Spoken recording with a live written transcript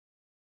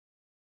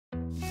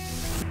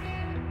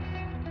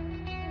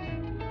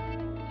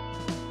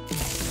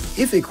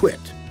If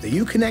equipped, the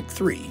Uconnect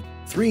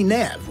 3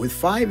 NAV with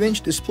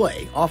 5-inch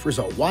display offers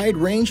a wide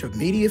range of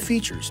media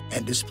features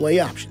and display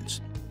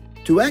options.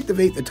 To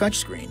activate the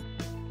touchscreen,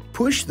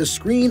 push the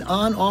screen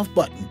on-off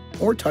button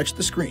or touch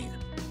the screen.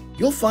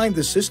 You'll find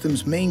the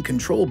system's main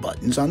control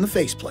buttons on the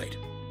faceplate.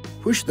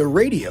 Push the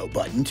radio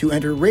button to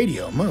enter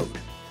radio mode.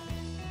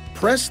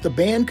 Press the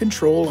band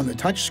control on the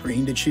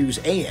touchscreen to choose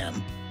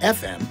AM,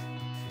 FM,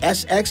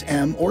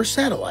 SXM, or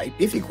satellite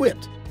if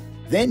equipped.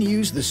 Then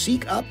use the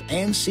Seek Up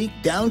and Seek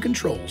Down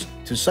controls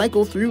to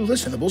cycle through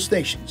listenable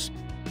stations.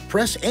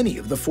 Press any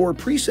of the 4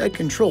 preset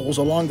controls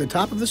along the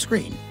top of the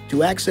screen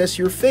to access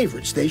your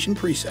favorite station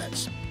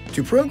presets.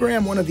 To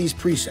program one of these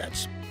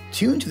presets,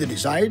 tune to the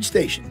desired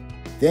station,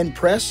 then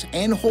press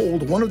and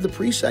hold one of the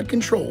preset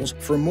controls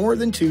for more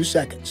than 2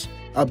 seconds.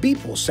 A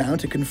beep will sound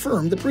to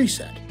confirm the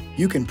preset.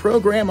 You can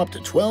program up to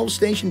 12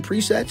 station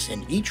presets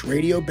in each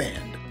radio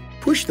band.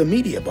 Push the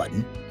media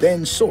button,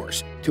 then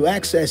source, to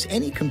access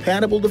any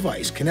compatible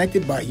device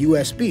connected by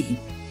USB,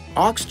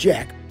 aux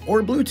jack,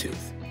 or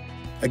Bluetooth.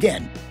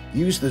 Again,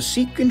 use the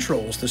Seek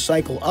controls to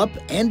cycle up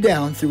and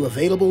down through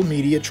available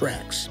media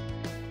tracks.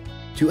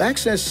 To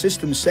access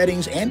system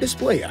settings and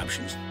display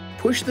options,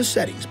 push the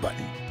Settings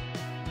button.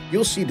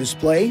 You'll see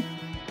display,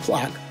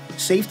 clock,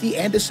 safety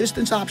and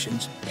assistance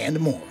options, and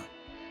more.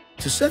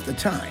 To set the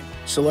time,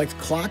 select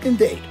Clock and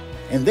Date,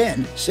 and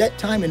then Set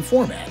Time and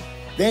Format.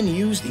 Then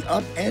use the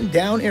up and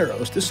down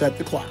arrows to set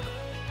the clock.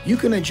 You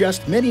can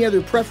adjust many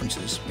other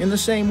preferences in the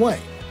same way.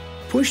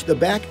 Push the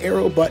back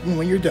arrow button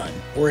when you're done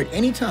or at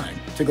any time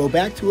to go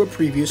back to a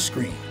previous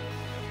screen.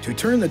 To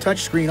turn the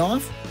touchscreen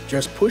off,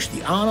 just push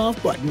the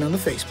on-off button on the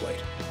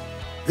faceplate.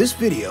 This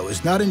video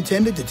is not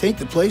intended to take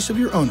the place of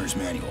your owner's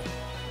manual.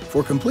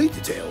 For complete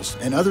details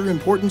and other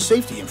important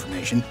safety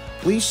information,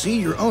 please see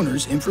your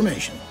owner's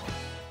information.